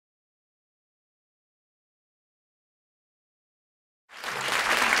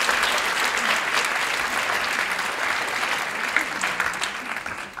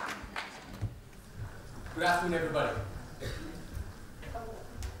afternoon, everybody.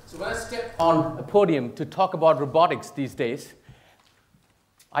 So when I step on a podium to talk about robotics these days,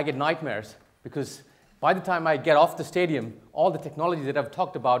 I get nightmares because by the time I get off the stadium, all the technology that I've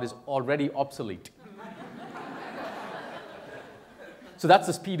talked about is already obsolete. So that's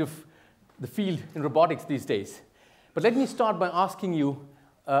the speed of the field in robotics these days. But let me start by asking you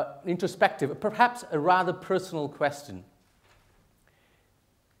an introspective, perhaps a rather personal question.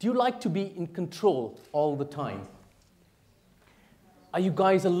 Do you like to be in control all the time? Are you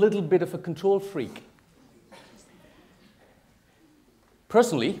guys a little bit of a control freak?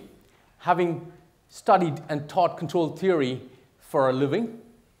 Personally, having studied and taught control theory for a living,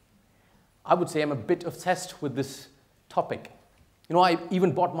 I would say I'm a bit obsessed with this topic. You know, I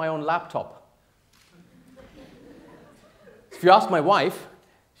even bought my own laptop. If you ask my wife,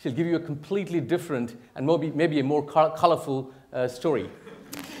 she'll give you a completely different and maybe a more colorful story.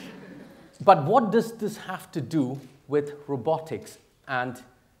 But what does this have to do with robotics and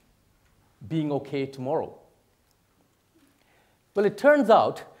being okay tomorrow? Well, it turns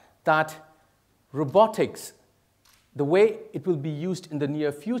out that robotics, the way it will be used in the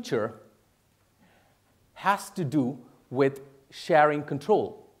near future, has to do with sharing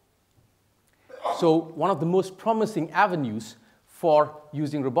control. So one of the most promising avenues for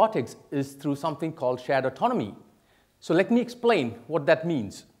using robotics is through something called shared autonomy. So let me explain what that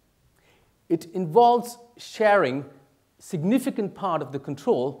means. It involves sharing a significant part of the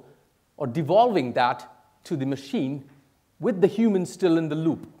control or devolving that to the machine with the human still in the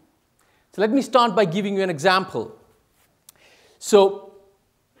loop. So let me start by giving you an example. So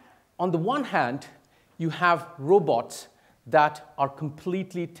on the one hand, you have robots that are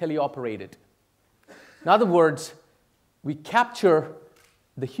completely teleoperated. In other words, we capture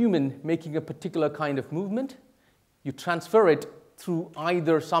the human making a particular kind of movement. You transfer it through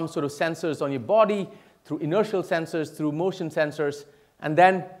either some sort of sensors on your body, through inertial sensors, through motion sensors, and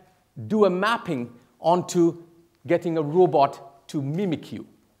then do a mapping onto getting a robot to mimic you.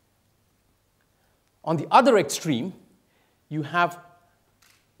 On the other extreme, you have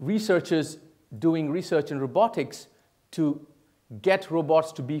researchers doing research in robotics to get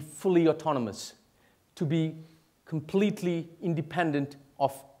robots to be fully autonomous, to be completely independent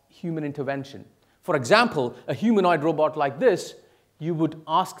of human intervention. For example, a humanoid robot like this, you would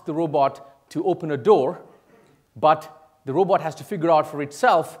ask the robot to open a door, but the robot has to figure out for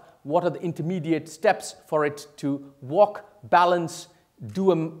itself what are the intermediate steps for it to walk, balance,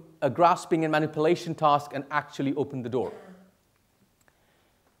 do a grasping and manipulation task, and actually open the door.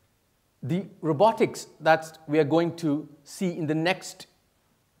 The robotics that we are going to see in the next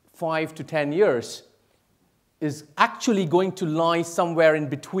 5 to 10 years is actually going to lie somewhere in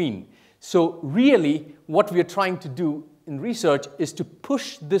between. So really, what we are trying to do in research is to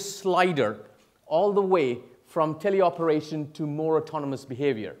push this slider all the way from teleoperation to more autonomous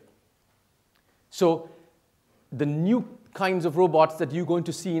behavior. So the new kinds of robots that you're going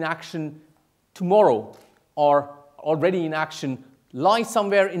to see in action tomorrow or already in action lie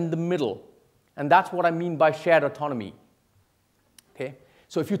somewhere in the middle. And that's what I mean by shared autonomy. Okay?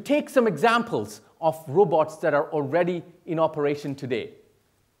 So if you take some examples of robots that are already in operation today,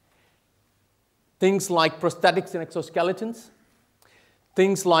 things like prosthetics and exoskeletons,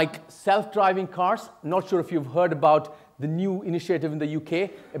 things like self-driving cars. I'm not sure if you've heard about the new initiative in the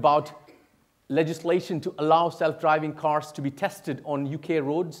UK about legislation to allow self-driving cars to be tested on UK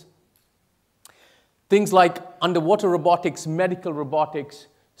roads. Things like underwater robotics, medical robotics,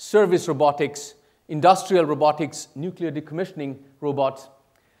 service robotics, industrial robotics, nuclear decommissioning robots.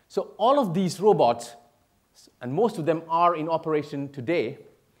 So all of these robots, and most of them are in operation today,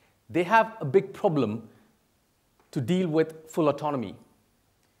 they have a big problem to deal with full autonomy.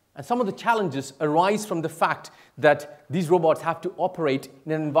 And some of the challenges arise from the fact that these robots have to operate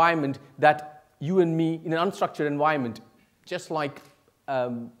in an environment that you and me, in an unstructured environment, just like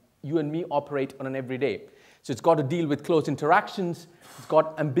you and me operate on an everyday. So it's got to deal with close interactions, it's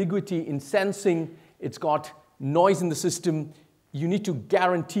got ambiguity in sensing, it's got noise in the system. You need to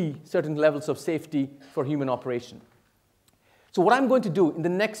guarantee certain levels of safety for human operation. So what I'm going to do in the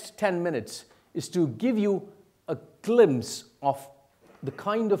next 10 minutes is to give you a glimpse of the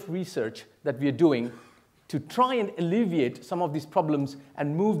kind of research that we are doing to try and alleviate some of these problems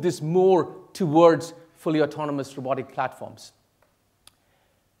and move this more towards fully autonomous robotic platforms.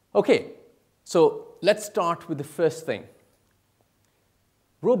 Okay, so let's start with the first thing.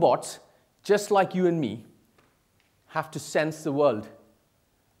 Robots, just like you and me, have to sense the world,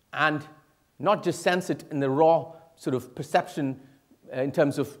 and not just sense it in the raw sort of perception in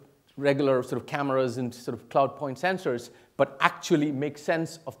terms of regular sort of cameras and sort of cloud point sensors, but actually make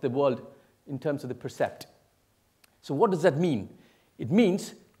sense of the world in terms of the percept. So what does that mean? It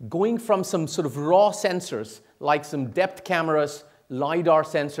means going from some sort of raw sensors, like some depth cameras, LiDAR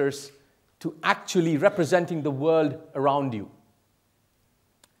sensors, to actually representing the world around you.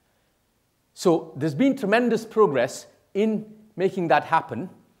 So there's been tremendous progress in making that happen.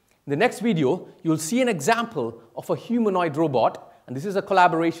 In the next video, you'll see an example of a humanoid robot, and this is a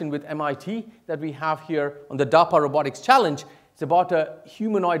collaboration with MIT that we have here on the DARPA Robotics Challenge. It's about a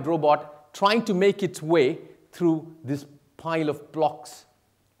humanoid robot trying to make its way through this pile of blocks.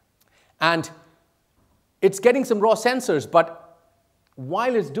 And it's getting some raw sensors, but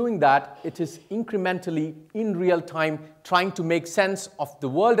while it's doing that, it is incrementally, in real time, trying to make sense of the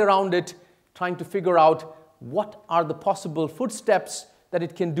world around it, trying to figure out what are the possible footsteps that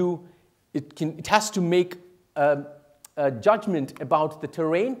it can do. It has to make a judgment about the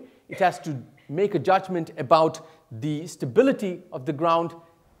terrain. It has to make a judgment about the stability of the ground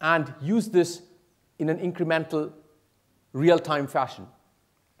and use this in an incremental, real-time fashion.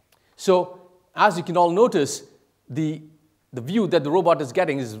 So, as you can all notice, the view that the robot is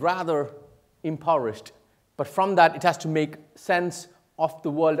getting is rather impoverished. But from that, it has to make sense of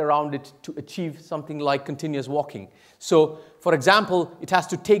the world around it to achieve something like continuous walking. So, for example, it has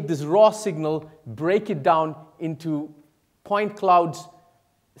to take this raw signal, break it down into point clouds,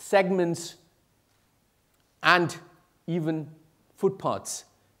 segments, and even footpaths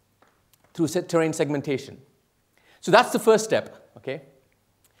through terrain segmentation. So that's the first step, okay?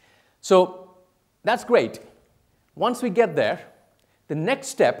 So that's great. Once we get there, the next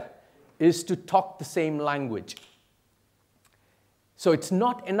step is to talk the same language. So it's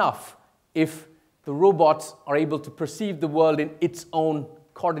not enough if the robots are able to perceive the world in its own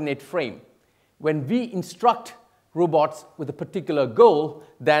coordinate frame. When we instruct robots with a particular goal,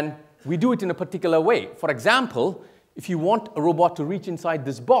 then we do it in a particular way. For example, if you want a robot to reach inside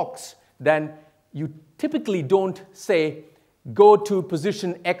this box, then you typically don't say, go to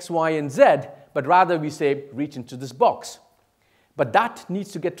position X, Y, and Z, but rather we say, reach into this box. But that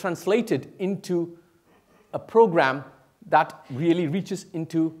needs to get translated into a program that really reaches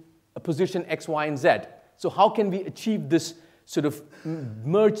into a position X, Y, and Z. So how can we achieve this, sort of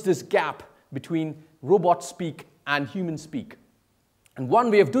merge this gap between robot speak and human speak? And one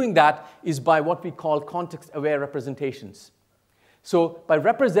way of doing that is by what we call context-aware representations. So by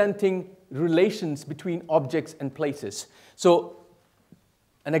representing relations between objects and places. So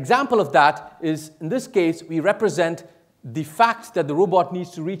an example of that is, in this case, we represent the fact that the robot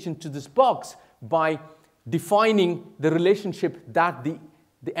needs to reach into this box by defining the relationship that the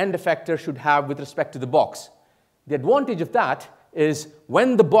end effector should have with respect to the box. The advantage of that is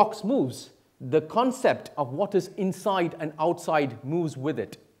when the box moves, the concept of what is inside and outside moves with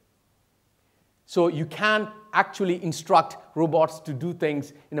it. So you can actually instruct robots to do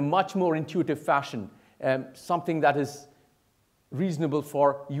things in a much more intuitive fashion, something that is reasonable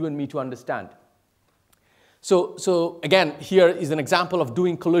for you and me to understand. So again, here is an example of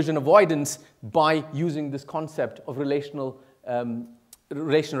doing collision avoidance by using this concept of relational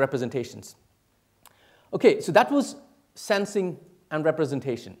representations. Okay, so that was sensing and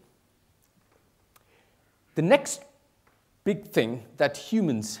representation. The next big thing that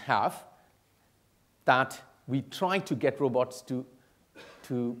humans have that we try to get robots to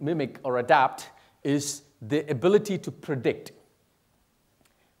mimic or adapt is the ability to predict.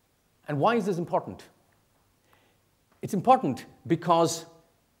 And why is this important? It's important because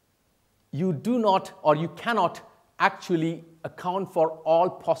you do not, or you cannot actually account for all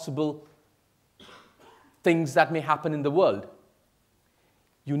possible things that may happen in the world.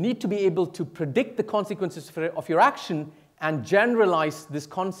 You need to be able to predict the consequences of your action and generalize this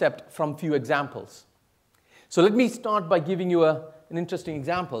concept from few examples. So let me start by giving you an interesting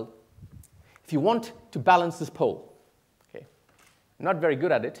example. If you want to balance this pole, okay, I'm not very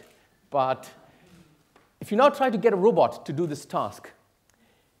good at it, but if you now try to get a robot to do this task,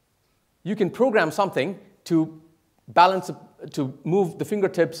 you can program something to balance, to move the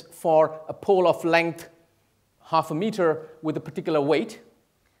fingertips for a pole of length 0.5 meter with a particular weight.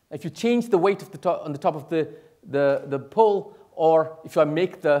 If you change the weight of on the top of the pole, or if I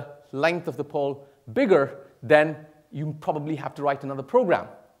make the length of the pole bigger, then you probably have to write another program.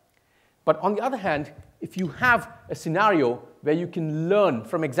 But on the other hand, if you have a scenario where you can learn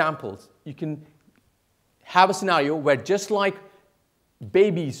from examples, you can have a scenario where, just like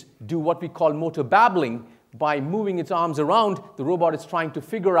babies do what we call motor babbling, by moving its arms around, the robot is trying to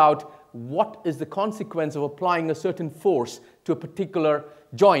figure out what is the consequence of applying a certain force to a particular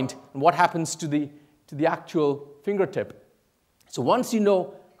joint and what happens to the actual fingertip. So once you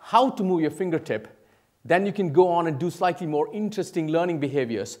know how to move your fingertip, then you can go on and do slightly more interesting learning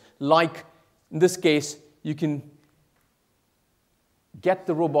behaviors. Like, in this case, you can get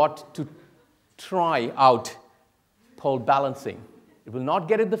the robot to try out pole balancing. It will not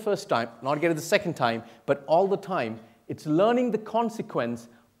get it the first time, not get it the second time, but all the time, it's learning the consequence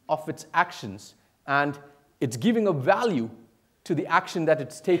of its actions, and it's giving a value to the action that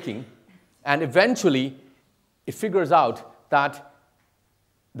it's taking, and eventually, it figures out that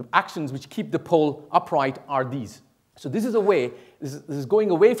the actions which keep the pole upright are these. So this is a way, this is going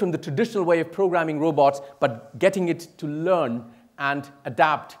away from the traditional way of programming robots, but getting it to learn and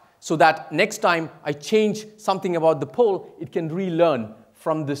adapt so that next time I change something about the pole, it can relearn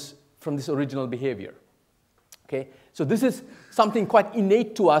from this original behavior. Okay? So this is something quite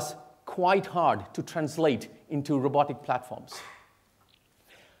innate to us, quite hard to translate into robotic platforms.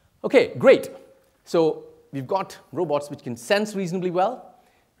 Okay, great. So we've got robots which can sense reasonably well,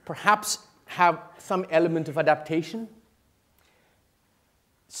 perhaps have some element of adaptation.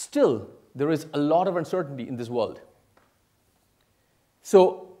 Still, there is a lot of uncertainty in this world.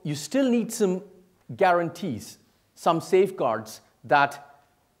 So you still need some guarantees, some safeguards that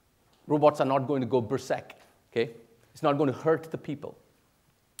robots are not going to go berserk, okay? It's not going to hurt the people.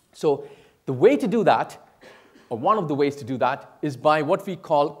 So the way to do that, or one of the ways to do that, is by what we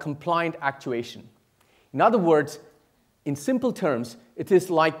call compliant actuation. In other words, in simple terms, it is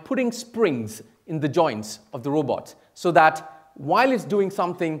like putting springs in the joints of the robot so that while it's doing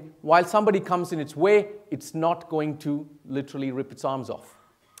something, while somebody comes in its way, it's not going to literally rip its arms off.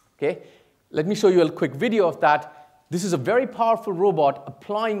 Okay? Let me show you a quick video of that. This is a very powerful robot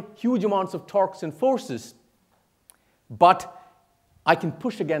applying huge amounts of torques and forces, but I can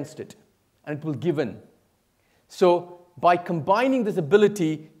push against it, and it will give in. So by combining this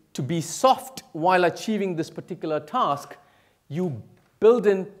ability to be soft while achieving this particular task, you build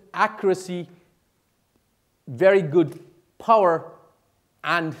in accuracy, very good power,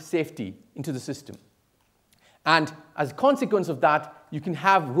 and safety into the system. And as a consequence of that, you can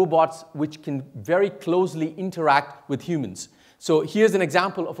have robots which can very closely interact with humans. So here's an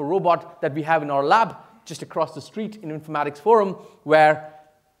example of a robot that we have in our lab just across the street in Informatics Forum, where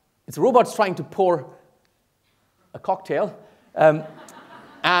it's robots trying to pour a cocktail,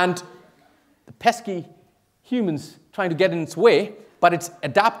 and the pesky humans trying to get in its way, but it's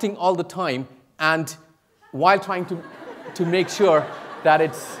adapting all the time, and while trying to make sure that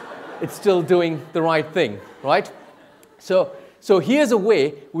it's still doing the right thing, right? So here's a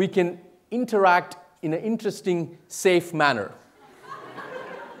way we can interact in an interesting, safe manner.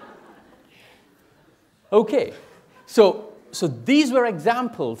 Okay, so these were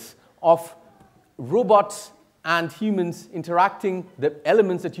examples of robots and humans interacting, the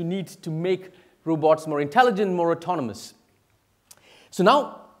elements that you need to make robots more intelligent, more autonomous. So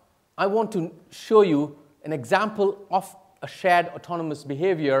now I want to show you an example of a shared autonomous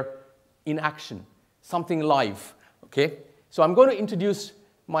behavior in action, something live, okay? So I'm going to introduce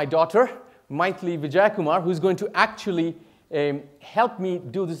my daughter, Sethu Vijayakumar, who's going to actually help me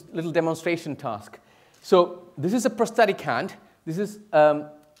do this little demonstration task. So this is a prosthetic hand. This is an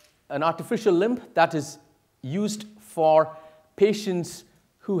artificial limb that is used for patients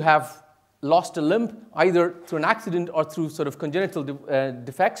who have lost a limb, either through an accident or through sort of congenital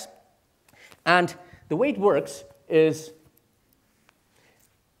defects. And the way it works is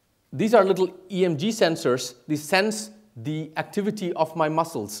these are little EMG sensors. They sense the activity of my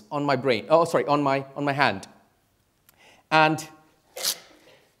muscles on my brain. Oh, sorry, on my hand. And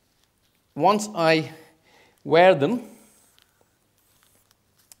once I wear them,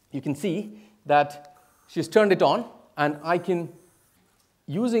 you can see that she's turned it on, and I can,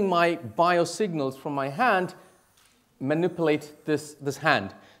 using my biosignals from my hand, manipulate this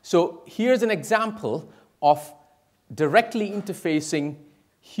hand. So here's an example of directly interfacing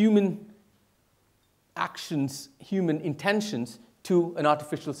human actions, human intentions to an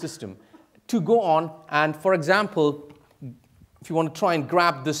artificial system. To go on, and for example, if you want to try and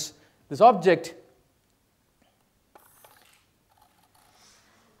grab this object,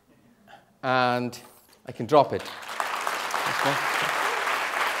 and I can drop it. Okay.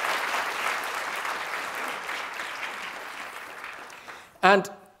 And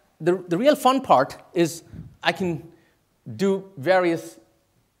the real fun part is I can do various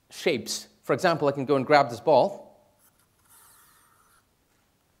shapes. For example, I can go and grab this ball,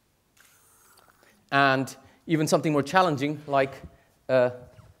 and even something more challenging like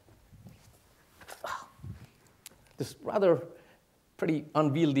this rather pretty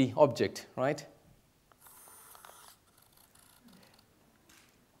unwieldy object, right?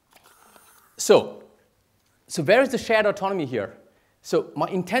 So where is the shared autonomy here? So my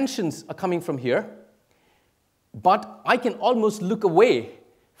intentions are coming from here, but I can almost look away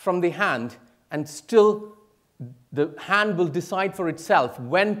from the hand and still the hand will decide for itself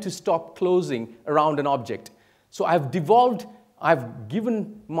when to stop closing around an object. So I've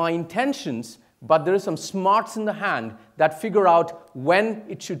given my intentions, but there are some smarts in the hand that figure out when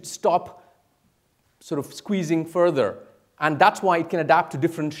it should stop sort of squeezing further. And that's why it can adapt to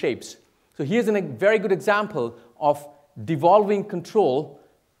different shapes. So here's a very good example of devolving control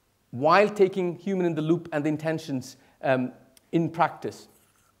while taking human in the loop and the intentions in practice.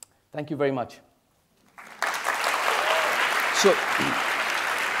 Thank you very much.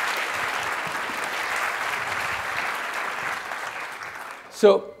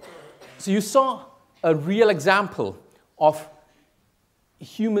 So you saw a real example of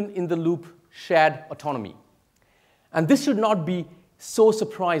human in the loop shared autonomy. And this should not be so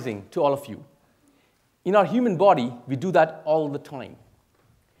surprising to all of you. In our human body, we do that all the time.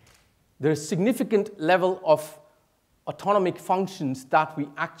 There is a significant level of autonomic functions that we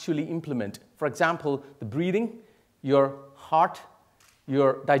actually implement. For example, the breathing, your heart,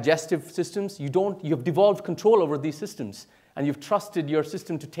 your digestive systems. You have devolved control over these systems, and you've trusted your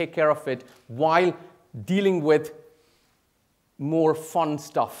system to take care of it while dealing with more fun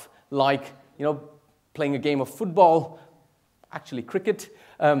stuff like, playing a game of football, actually cricket,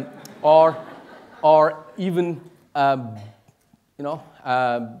 or even,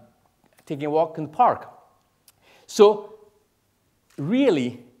 taking a walk in the park. So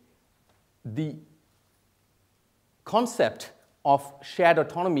really, the concept of shared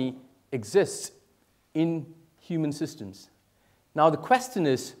autonomy exists in human systems. Now the question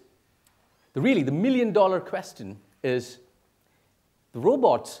is, the million-dollar question is, the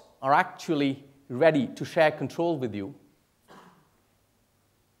robots are actually ready to share control with you.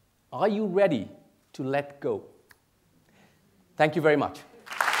 Are you ready to let go? Thank you very much.